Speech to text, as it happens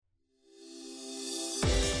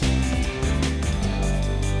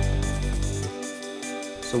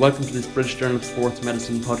So welcome to this British Journal of Sports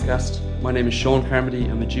Medicine podcast. My name is Sean Carmody.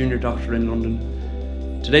 I'm a junior doctor in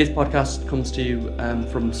London. Today's podcast comes to you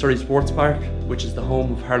from Surrey Sports Park, which is the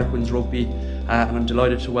home of Harlequins Rugby, and I'm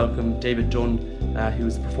delighted to welcome David Dunne, who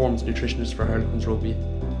is the performance nutritionist for Harlequins Rugby.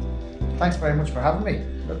 Thanks very much for having me.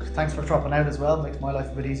 Look, thanks for dropping out as well, it makes my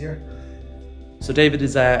life a bit easier. So David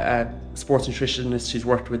is a sports nutritionist who's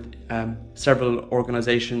worked with several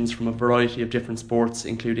organisations from a variety of different sports,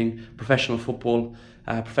 including professional football,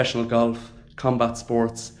 professional golf, combat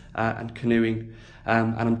sports and canoeing.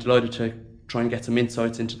 And I'm delighted to try and get some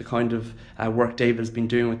insights into the kind of work David has been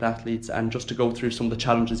doing with athletes and just to go through some of the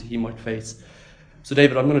challenges he might face. So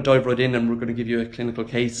David, I'm going to dive right in and we're going to give you a clinical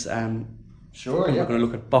case. Sure, We're going to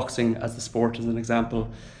look at boxing as the sport as an example.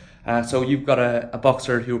 So you've got a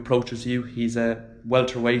boxer who approaches you. He's a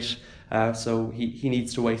welterweight, so he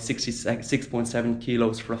needs to weigh 66.7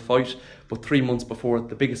 kilos for a fight, but 3 months before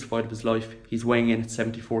the biggest fight of his life, he's weighing in at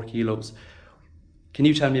 74 kilos. Can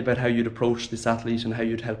you tell me about how you'd approach this athlete and how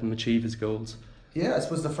you'd help him achieve his goals? Yeah, I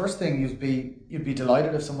suppose the first thing you'd be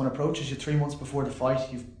delighted if someone approaches you 3 months before the fight.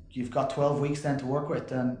 You've got 12 weeks then to work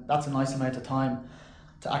with, and that's a nice amount of time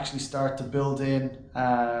to actually start to build in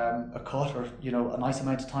a cut, or a nice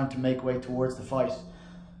amount of time to make way towards the fight.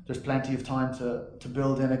 There's plenty of time to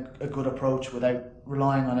build in a good approach without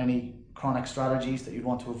relying on any chronic strategies that you'd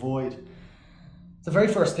want to avoid. The very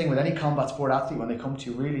first thing with any combat sport athlete when they come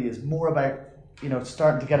to you really is more about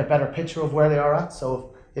starting to get a better picture of where they are at.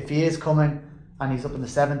 So if he is coming and he's up in the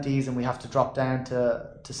 70s and we have to drop down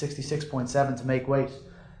to 66.7 to make weight,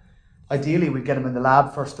 ideally we'd get him in the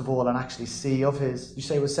lab first of all and actually see of his, you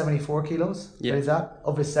say it was 74 kilos? Yeah. What is that?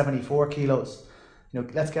 Of his 74 kilos,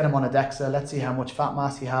 let's get him on a DEXA, let's see how much fat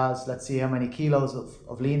mass he has, let's see how many kilos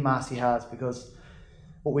of lean mass he has, because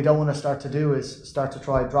what we don't want to start to do is start to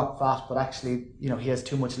try drop fat, but actually, he has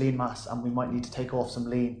too much lean mass and we might need to take off some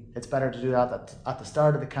lean. It's better to do that at the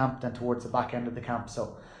start of the camp than towards the back end of the camp.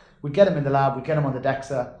 So we'd get him in the lab, we'd get him on the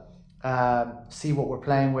DEXA, see what we're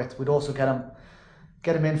playing with. We'd also get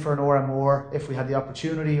him in for an RMR if we had the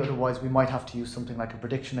opportunity. Otherwise we might have to use something like a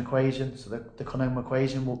prediction equation. So the Cunningham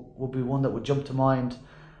equation will be one that would jump to mind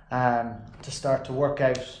to start to work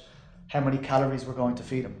out how many calories we're going to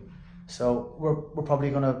feed him. So we're probably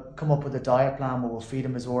going to come up with a diet plan where we'll feed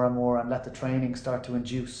him his RMR and let the training start to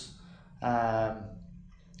induce help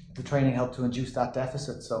to induce that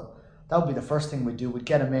deficit. So that would be the first thing we'd do. We'd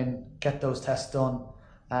get him in, get those tests done.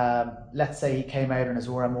 Let's say he came out and his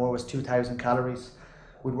RMR was 2,000 calories.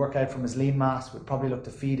 We'd work out from his lean mass. We'd probably look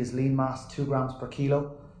to feed his lean mass 2 grams per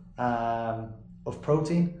kilo of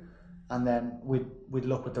protein, and then we'd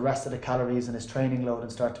look with the rest of the calories and his training load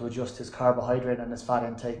and start to adjust his carbohydrate and his fat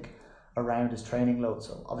intake around his training load.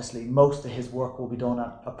 So obviously most of his work will be done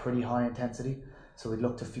at a pretty high intensity, so we'd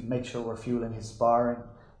look to make sure we're fueling his sparring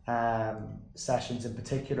sessions in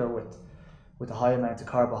particular with a high amount of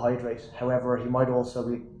carbohydrate. However, he might also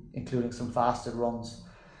be including some fasted runs,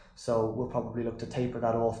 so we'll probably look to taper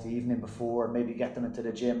that off the evening before, maybe get them into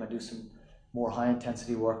the gym and do some more high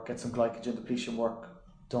intensity work, get some glycogen depletion work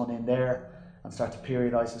done in there and start to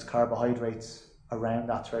periodize his carbohydrates around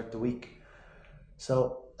that throughout the week.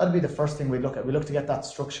 So that'd be the first thing we'd look at. We look to get that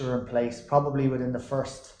structure in place probably within the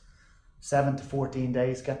first 7 to 14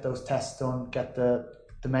 days, get those tests done, get the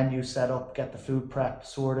menu set up, get the food prep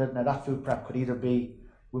sorted. Now that food prep could either be,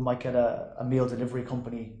 we might get a meal delivery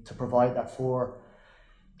company to provide that for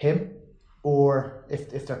him, or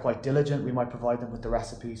if they're quite diligent, we might provide them with the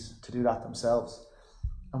recipes to do that themselves.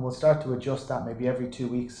 And we'll start to adjust that maybe every 2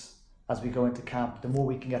 weeks as we go into camp. The more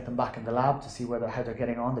we can get them back in the lab to see how they're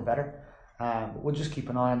getting on, the better. But we'll just keep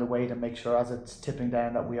an eye on the weight and make sure as it's tipping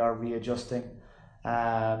down that we are readjusting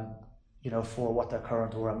for what their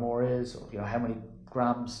current RMR is, or how many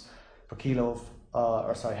grams per kilo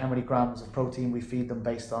how many grams of protein we feed them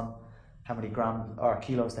based on how many grams or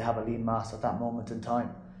kilos they have a lean mass at that moment in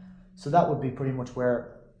time. So that would be pretty much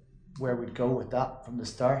where we'd go with that from the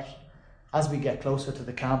start. As we get closer to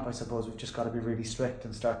the camp, I suppose we've just got to be really strict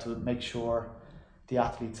and start to make sure the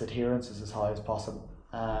athlete's adherence is as high as possible.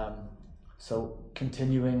 So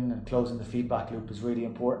continuing and closing the feedback loop is really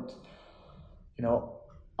important.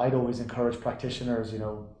 I'd always encourage practitioners,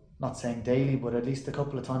 not saying daily, but at least a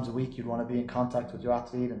couple of times a week, you'd want to be in contact with your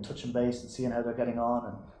athlete and touching base and seeing how they're getting on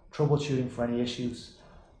and troubleshooting for any issues.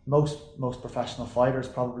 Most professional fighters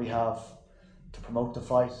probably have to promote the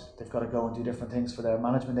fight. They've got to go and do different things for their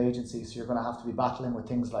management agency. So you're going to have to be battling with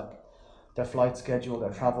things like their flight schedule, their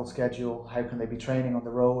travel schedule. How can they be training on the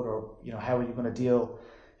road, or how are you going to deal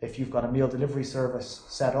if you've got a meal delivery service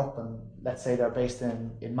set up and let's say they're based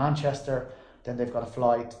in Manchester, then they've got a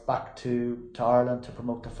flight back to Ireland to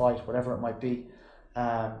promote the fight, whatever it might be.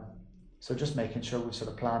 So just making sure we've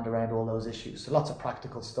sort of planned around all those issues. So lots of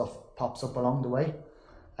practical stuff pops up along the way.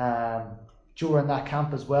 During that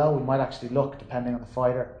camp as well, we might actually look, depending on the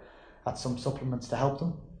fighter, at some supplements to help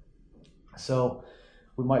them. So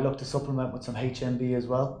we might look to supplement with some HMB as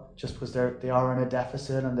well, just because they are in a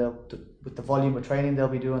deficit, and with the volume of training they'll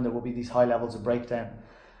be doing, there will be these high levels of breakdown.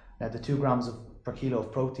 Now the 2 grams per kilo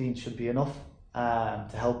of protein should be enough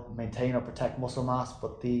to help maintain or protect muscle mass,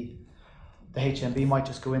 but the HMB might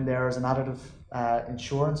just go in there as an additive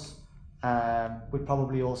insurance. We'd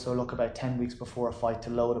probably also look about 10 weeks before a fight to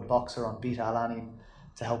load a boxer on beta-alanine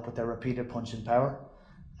to help with their repeated punching power.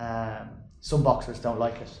 Some boxers don't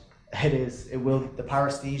like it. The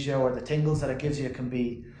paresthesia or the tingles that it gives you can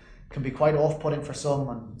be quite off-putting for some,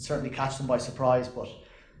 and certainly catch them by surprise. But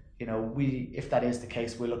if that is the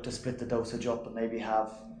case, we look to split the dosage up and maybe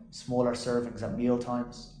have smaller servings at meal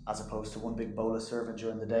times as opposed to one big bolus serving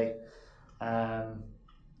during the day.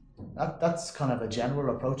 That's kind of a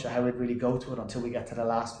general approach of how we'd really go to it until we get to the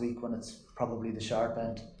last week, when it's probably the sharp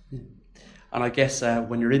end. And I guess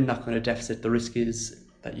when you're in that kind of deficit, the risk is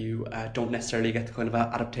that you don't necessarily get the kind of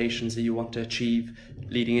adaptations that you want to achieve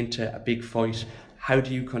leading into a big fight. How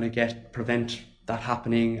do you kind of prevent that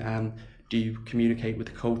happening? Do you communicate with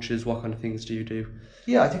the coaches? What kind of things do you do?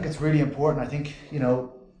 Yeah, I think it's really important. I think,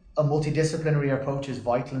 a multidisciplinary approach is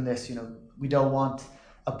vital in this. We don't want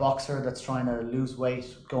a boxer that's trying to lose weight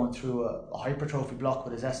going through a hypertrophy block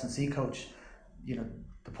with his S&C coach.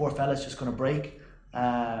 The poor fella's just going to break.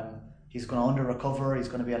 He's going to under recover. He's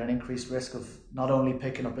going to be at an increased risk of not only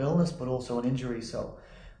picking up illness but also an injury. So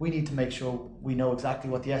we need to make sure we know exactly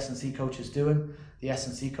what the S&C coach is doing. The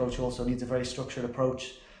S&C coach also needs a very structured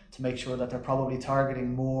approach to make sure that they're probably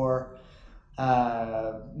targeting more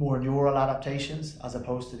neural adaptations as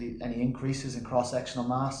opposed to any increases in cross-sectional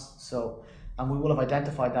mass. And we will have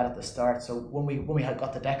identified that at the start. So when we had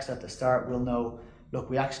got the DEXA at the start, we'll know, look,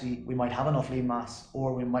 we might have enough lean mass,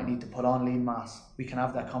 or we might need to put on lean mass. We can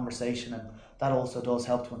have that conversation, and that also does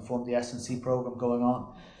help to inform the S&C program going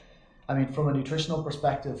on. I mean, from a nutritional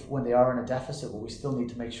perspective, when they are in a deficit, what we still need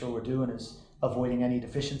to make sure we're doing is avoiding any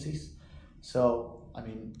deficiencies. So, I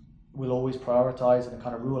mean, we'll always prioritize, and the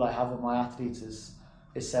kind of rule I have with my athletes is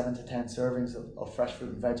 7 to 10 servings of fresh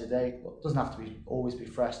fruit and veg a day. Well, it doesn't have to always be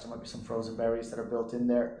fresh. There might be some frozen berries that are built in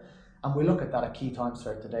there, and we look at that at key times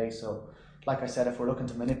throughout the day. So like I said, if we're looking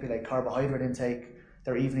to manipulate carbohydrate intake,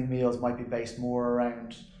 their evening meals might be based more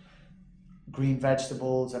around green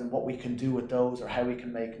vegetables and what we can do with those, or how we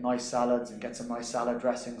can make nice salads and get some nice salad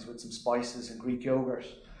dressings with some spices and Greek yogurt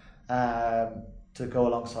to go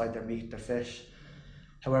alongside their meat, their fish.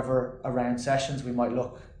 However, around sessions, we might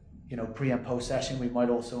look, pre and post session, we might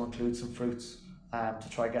also include some fruits to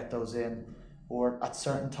try get those in. Or at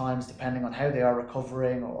certain times, depending on how they are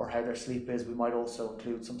recovering or how their sleep is, we might also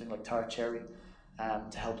include something like tart cherry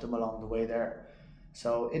to help them along the way there.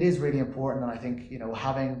 So it is really important, and I think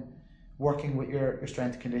working with your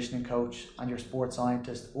strength and conditioning coach and your sports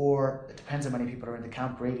scientist, or it depends how many people are in the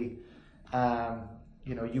camp really.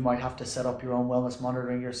 You might have to set up your own wellness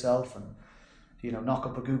monitoring yourself, and knock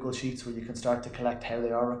up a Google Sheets where you can start to collect how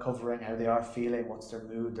they are recovering, how they are feeling, what's their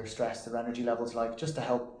mood, their stress, their energy levels like, just to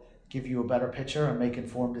help give you a better picture and make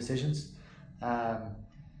informed decisions.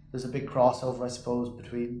 There's a big crossover, I suppose,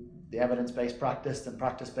 between the evidence-based practice and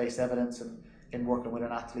practice-based evidence, and in working with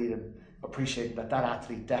an athlete and appreciating that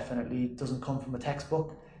athlete definitely doesn't come from a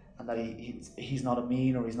textbook, and that he's not a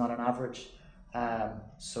mean or he's not an average.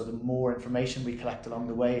 So the more information we collect along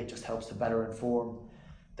the way, it just helps to better inform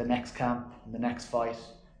the next camp and the next fight.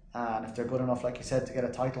 And if they're good enough, like you said, to get a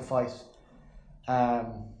title fight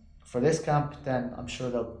for this camp, then I'm sure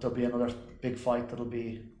there'll be another big fight that'll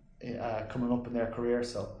be coming up in their career.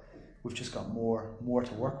 So we've just got more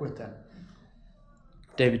to work with then.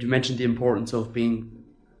 David, you mentioned the importance of being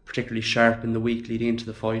particularly sharp in the week leading into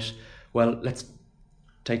the fight. Well, let's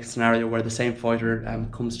take a scenario where the same fighter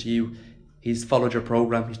comes to you. He's followed your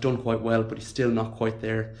program, he's done quite well, but he's still not quite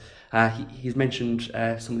there. He's mentioned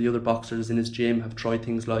some of the other boxers in his gym have tried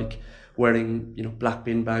things like wearing black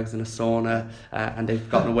bin bags in a sauna, and they've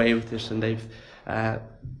gotten away with it, and they've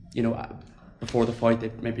before the fight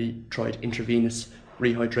they've maybe tried intravenous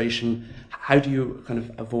rehydration. How do you kind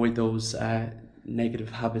of avoid those negative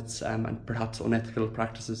habits and perhaps unethical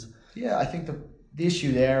practices? Yeah, I think the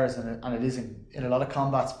issue there is, and it is in a lot of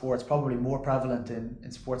combat sports, probably more prevalent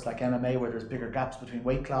in sports like MMA, where there's bigger gaps between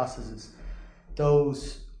weight classes, is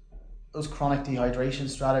those chronic dehydration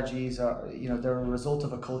strategies are, they're a result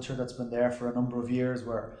of a culture that's been there for a number of years,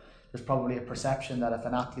 where there's probably a perception that if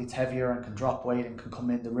an athlete's heavier and can drop weight and can come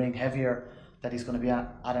in the ring heavier, that he's going to be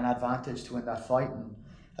at an advantage to win that fight. And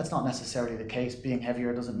That's not necessarily the case. Being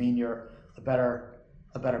heavier doesn't mean you're a better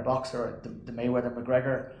boxer. The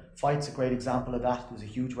Mayweather-McGregor fight's a great example of that. There was a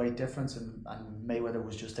huge weight difference, and Mayweather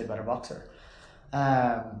was just a better boxer.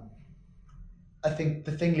 I think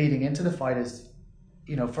the thing leading into the fight is,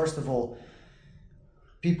 first of all,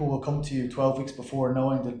 people will come to you 12 weeks before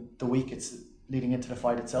knowing that the week it's leading into the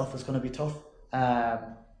fight itself is going to be tough.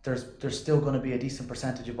 There's still going to be a decent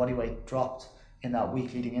percentage of body weight dropped in that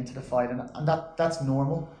week leading into the fight, and that's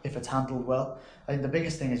normal if it's handled well. I think the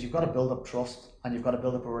biggest thing is you've got to build up trust, and you've got to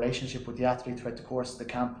build up a relationship with the athlete throughout the course of the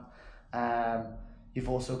camp. You've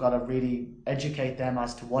also got to really educate them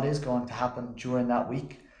as to what is going to happen during that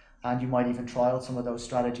week, and you might even try out some of those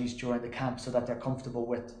strategies during the camp so that they're comfortable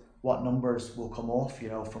with what numbers will come off,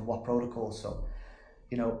 from what protocols. So,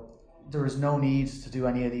 there is no need to do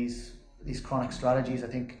any of these chronic strategies. I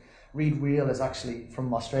think Reid Wheel is actually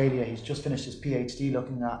from Australia. He's just finished his PhD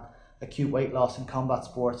looking at acute weight loss in combat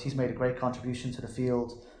sports. He's made a great contribution to the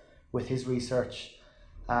field with his research.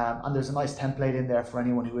 And there's a nice template in there for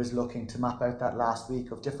anyone who is looking to map out that last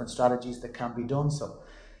week of different strategies that can be done. So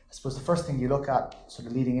I suppose the first thing you look at sort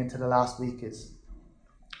of leading into the last week is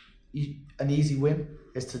an easy win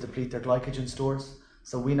is to deplete their glycogen stores.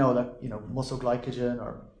 So we know that muscle glycogen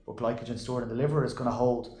or glycogen stored in the liver is going to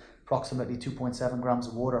hold approximately 2.7 grams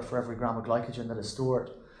of water for every gram of glycogen that is stored.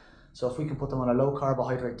 So if we can put them on a low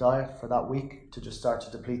carbohydrate diet for that week to just start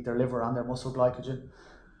to deplete their liver and their muscle glycogen,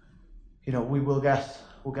 we'll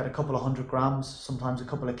get a couple of 100 grams, sometimes a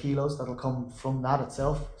couple of kilos that'll come from that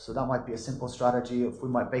itself. So that might be a simple strategy. If we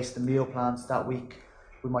might base the meal plans that week,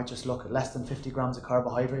 we might just look at less than 50 grams of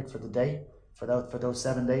carbohydrate for the day, for those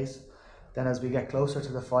 7 days. Then as we get closer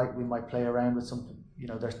to the fight, we might play around with some,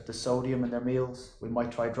 the sodium in their meals. We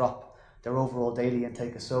might try drop their overall daily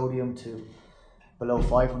intake of sodium to below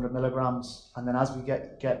 500 milligrams. And then as we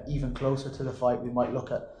get even closer to the fight, we might look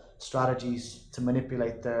at strategies to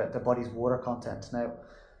manipulate the body's water content. Now,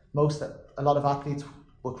 a lot of athletes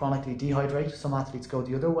will chronically dehydrate. Some athletes go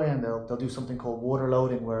the other way, and they'll do something called water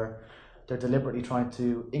loading, where they're deliberately trying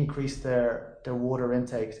to increase their water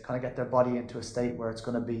intake to kind of get their body into a state where it's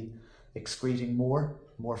going to be excreting more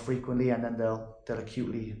frequently, and then they'll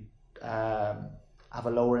acutely have a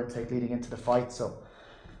lower intake leading into the fight. So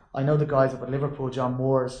I know the guys up at Liverpool, John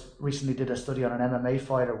Moores, recently did a study on an MMA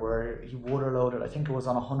fighter where he water loaded, I think it was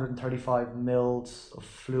on 135 mils of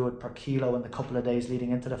fluid per kilo in the couple of days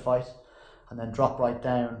leading into the fight, and then dropped right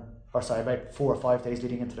down, about 4 or 5 days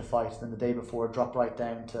leading into the fight, then the day before dropped right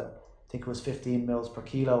down to, I think it was 15 mils per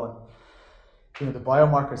kilo. And the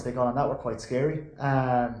biomarkers they got on that were quite scary,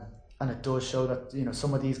 and it does show that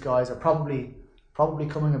some of these guys are probably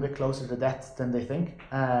coming a bit closer to death than they think.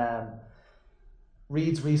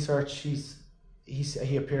 Reid's research,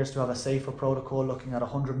 he appears to have a safer protocol looking at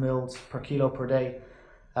 100 mils per kilo per day,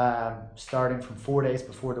 starting from 4 days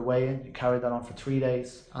before the weigh-in. You carry that on for 3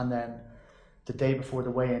 days, and then the day before the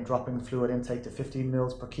weigh-in dropping the fluid intake to 15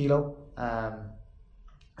 mils per kilo.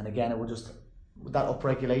 And again, it will just, that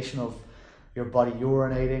upregulation of your body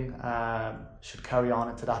urinating should carry on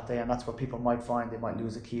into that day, and that's what people might find. They might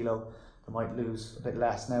lose a kilo, they might lose a bit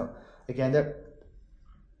less. Now, again,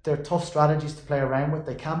 they're tough strategies to play around with.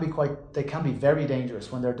 They can be very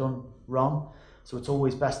dangerous when they're done wrong. So it's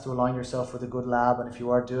always best to align yourself with a good lab, and if you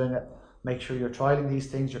are doing it, make sure you're trialing these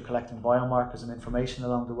things, you're collecting biomarkers and information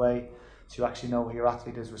along the way, so you actually know how your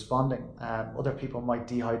athlete is responding. Other people might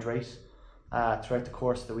dehydrate throughout the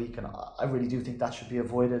course of the week, and I really do think that should be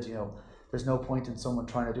avoided. There's no point in someone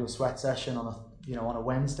trying to do a sweat session on a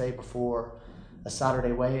Wednesday before a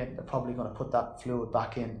Saturday weigh-in. They're probably going to put that fluid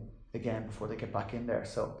back in again before they get back in there.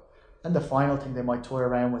 So, and the final thing they might toy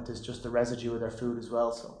around with is just the residue of their food as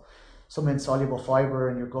well. So some insoluble fiber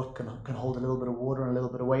in your gut can hold a little bit of water and a little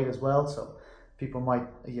bit of weight as well. So people might,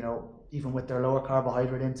 even with their lower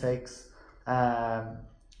carbohydrate intakes,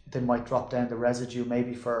 they might drop down the residue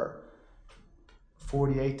maybe for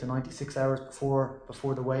 48 to 96 hours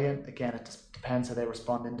before the weigh-in. Again, it just depends how they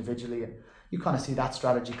respond individually, and you kind of see that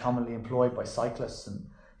strategy commonly employed by cyclists and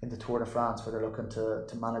in the Tour de France, where they're looking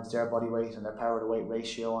to manage their body weight and their power to weight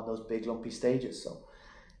ratio on those big lumpy stages. So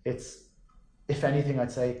it's, if anything,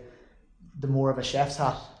 I'd say the more of a chef's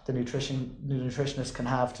hat the nutritionist can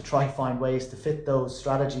have to try find ways to fit those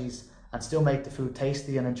strategies and still make the food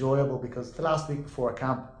tasty and enjoyable, because the last week before a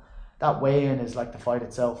camp, that weigh-in is like the fight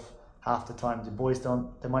itself. Half the time the boys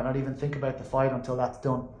they might not even think about the fight until that's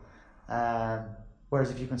done. Whereas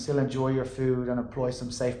if you can still enjoy your food and employ some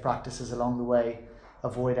safe practices along the way,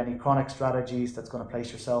 avoid any chronic strategies that's going to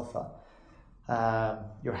place yourself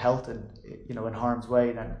your health in harm's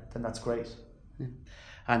way, then that's great. Yeah.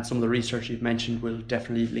 And some of the research you've mentioned will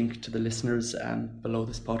definitely link to the listeners below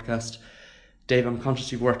this podcast. Dave, I'm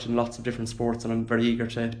conscious you've worked in lots of different sports, and I'm very eager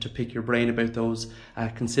to pick your brain about those.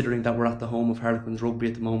 Considering that we're at the home of Harlequins Rugby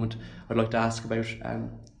at the moment, I'd like to ask about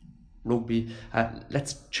rugby.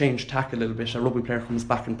 Let's change tack a little bit. A rugby player comes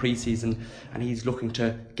back in pre-season and he's looking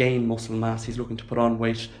to gain muscle mass, he's looking to put on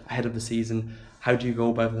weight ahead of the season. How do you go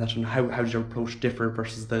about that, and how does your approach differ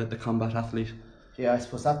versus the combat athlete? Yeah, I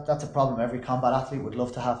suppose that's a problem every combat athlete would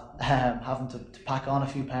love to have, having to pack on a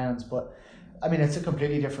few pounds. But I mean, it's a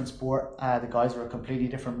completely different sport. The guys are a completely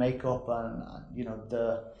different makeup, and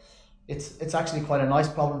it's actually quite a nice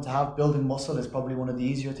problem to have. Building muscle is probably one of the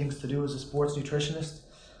easier things to do as a sports nutritionist.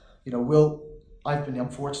 I'm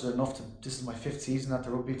fortunate enough this is my 5th season at the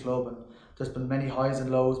rugby club, and there's been many highs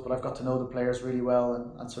and lows, but I've got to know the players really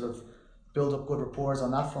well and sort of build up good rapport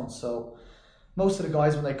on that front. So most of the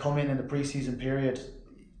guys, when they come in the pre-season period,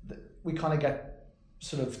 we kind of get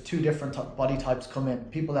sort of 2 different body types come in.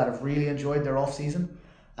 People that have really enjoyed their off season,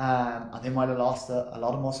 and they might have lost a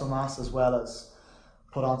lot of muscle mass as well as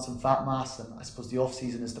put on some fat mass, and I suppose the off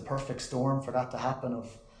season is the perfect storm for that to happen,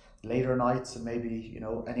 of later nights and maybe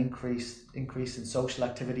an increase in social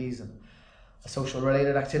activities and social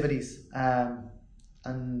related activities,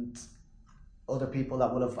 and other people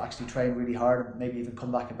that would have actually trained really hard and maybe even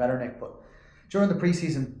come back in better nick. But during the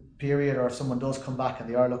pre-season period, or if someone does come back and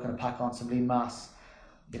they are looking to pack on some lean mass,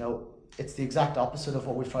 it's the exact opposite of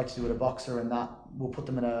what we've tried to do with a boxer, in that we'll put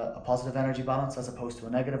them in a positive energy balance as opposed to a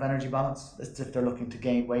negative energy balance. It's if they're looking to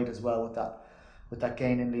gain weight as well with that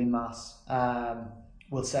gain in lean mass.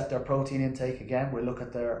 We'll set their protein intake again. We'll look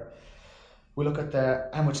at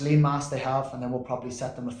how much lean mass they have, and then we'll probably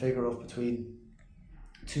set them a figure of between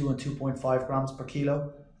 2 and 2.5 grams per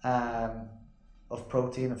kilo of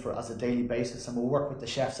protein as a daily basis. And we'll work with the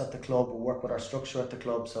chefs at the club, we'll work with our structure at the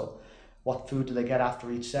club. So what food do they get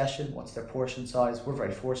after each session? What's their portion size? We're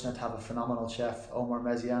very fortunate to have a phenomenal chef, Omar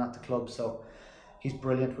Mezian, at the club. So he's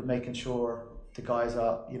brilliant with making sure the guys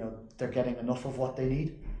are, they're getting enough of what they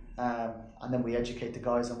need. And then we educate the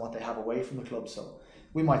guys on what they have away from the club. So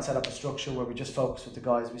we might set up a structure where we just focus with the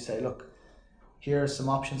guys. We say, look, here are some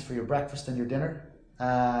options for your breakfast and your dinner.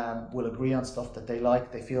 We'll agree on stuff that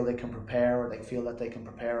they feel they can prepare, or they feel that they can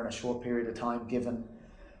prepare in a short period of time given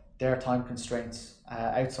their time constraints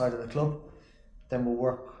outside of the club. Then we'll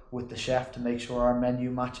work with the chef to make sure our menu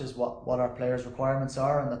matches what our players' requirements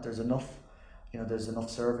are, and that there's enough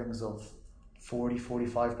servings of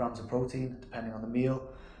 40-45 grams of protein depending on the meal.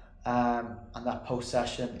 And that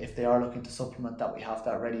post-session, if they are looking to supplement, that we have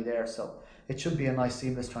that ready there. So it should be a nice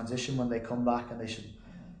seamless transition when they come back, and they should,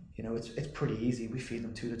 it's pretty easy. We feed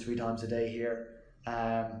them 2 to 3 times a day here.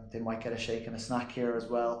 They might get a shake and a snack here as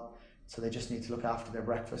well. So they just need to look after their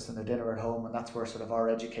breakfast and their dinner at home, and that's where sort of our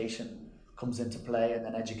education comes into play, and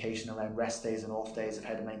then education around rest days and off days of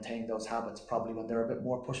how to maintain those habits, probably when they're a bit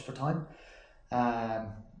more pushed for time.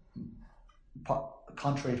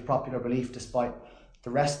 Contrary to popular belief, despite the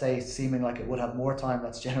rest days seeming like it would have more time,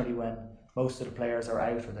 that's generally when most of the players are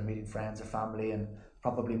out, or they're meeting friends or family, and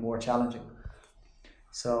probably more challenging.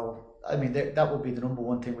 So I mean, that would be the number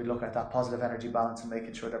one thing we'd look at, that positive energy balance, and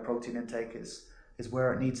making sure their protein intake is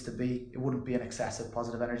where it needs to be. It wouldn't be an excessive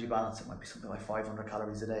positive energy balance. It might be something like 500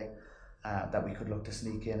 calories a day that we could look to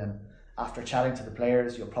sneak in. And after chatting to the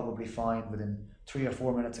players, you'll probably find within 3 or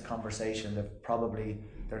 4 minutes of conversation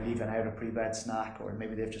they're leaving out a pre-bed snack, or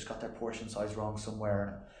maybe they've just got their portion size wrong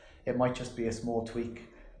somewhere. It might just be a small tweak.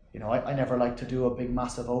 I never like to do a big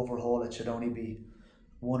massive overhaul. It should only be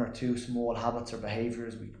 1 or 2 small habits or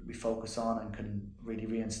behaviours we focus on and can really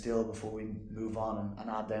reinstill before we move on and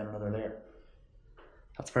add down another layer.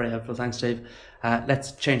 That's very helpful. Thanks, Dave.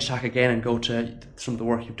 Let's change tack again and go to some of the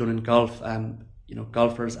work you've done in golf.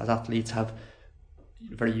 Golfers as athletes have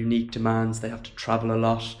very unique demands. They have to travel a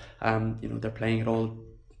lot. They're playing at all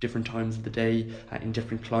different times of the day in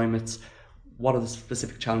different climates. What are the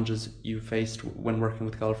specific challenges you faced when working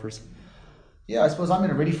with golfers? Yeah, I suppose I'm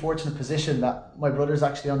in a really fortunate position that my brother's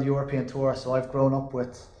actually on the European tour, so I've grown up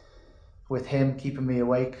with him keeping me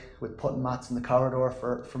awake, with putting mats in the corridor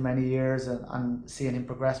for many years, and seeing him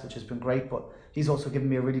progress, which has been great. But he's also given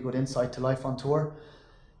me a really good insight to life on tour.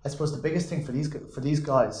 I suppose the biggest thing for these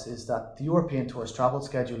guys is that the European tour's travel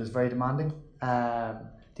schedule is very demanding.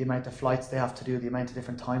 The amount of flights they have to do, the amount of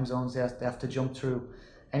different time zones they have to jump through,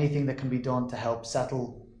 anything that can be done to help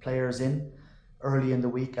settle players in early in the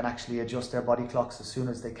week and actually adjust their body clocks as soon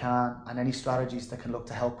as they can, and any strategies that can look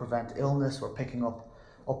to help prevent illness or picking up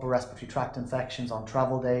upper respiratory tract infections on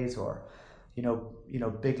travel days, or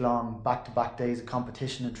big long back-to-back days of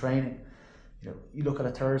competition and training. You look at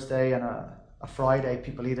a Thursday and a Friday,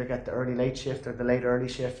 people either get the early late shift or the late early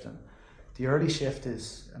shift, and the early shift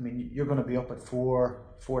is, I mean, you're going to be up at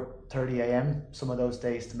 4:30 a.m. some of those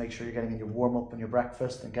days to make sure you're getting in your warm up and your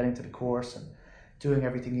breakfast and getting to the course and doing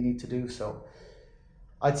everything you need to do. So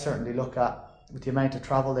I'd certainly look at, with the amount of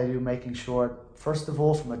travel they do, making sure, first of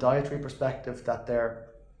all, from a dietary perspective, that they're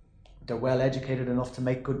well educated enough to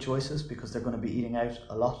make good choices, because they're going to be eating out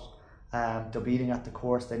a lot. They'll be eating at the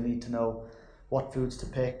course. They need to know what foods to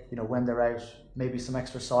pick, when they're out, maybe some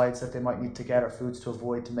extra sides that they might need to get, or foods to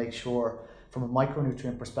avoid, to make sure from a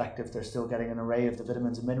micronutrient perspective they're still getting an array of the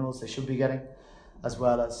vitamins and minerals they should be getting, as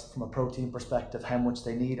well as from a protein perspective, how much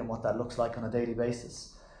they need and what that looks like on a daily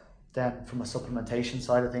basis. Then from a supplementation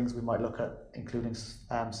side of things, we might look at including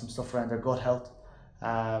some stuff around their gut health,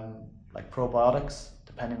 like probiotics.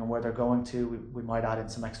 Depending on where they're going to, we might add in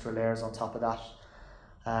some extra layers on top of that.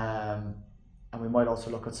 And we might also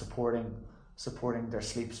look at supporting their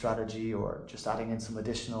sleep strategy, or just adding in some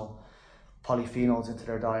additional polyphenols into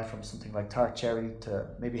their diet from something like tart cherry to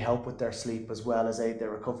maybe help with their sleep as well as aid their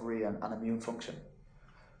recovery and immune function.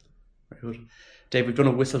 Very good. Dave, we've done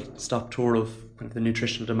a whistle-stop tour of kind of the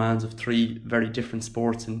nutritional demands of 3 very different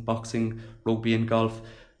sports in boxing, rugby and golf.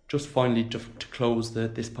 Just finally, just to close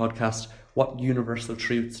this podcast, what universal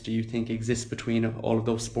truths do you think exist between all of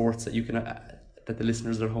those sports that you can that the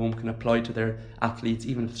listeners at home can apply to their athletes,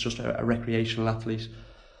 even if it's just a recreational athlete?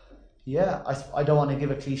 Yeah, I don't want to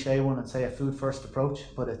give a cliche one and say a food first approach,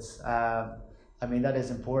 but it's I mean, that is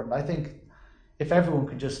important. I think if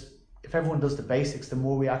everyone does the basics, the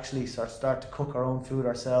more we actually start to cook our own food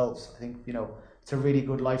ourselves, I think it's a really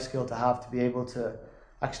good life skill to have, to be able to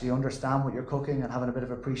actually understand what you're cooking and having a bit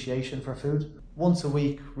of appreciation for food. Once a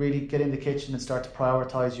week, really get in the kitchen and start to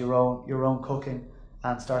prioritize your own cooking,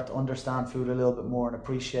 and start to understand food a little bit more, and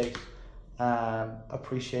appreciate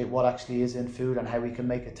what actually is in food and how we can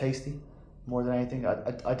make it tasty. More than anything,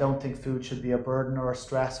 I don't think food should be a burden or a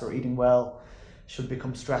stress, or eating well should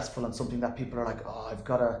become stressful and something that people are like, oh, I've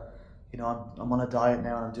got to, I'm on a diet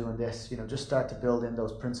now and I'm doing this. Just start to build in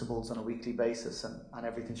those principles on a weekly basis, and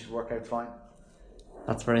everything should work out fine.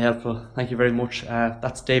 That's very helpful. Thank you very much.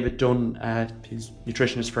 That's David Dunne. He's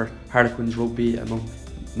nutritionist for Harlequins Rugby, among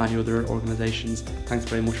many other organisations. Thanks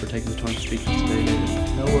very much for taking the time to speak to us today,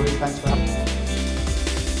 David. No worries, thanks for having me.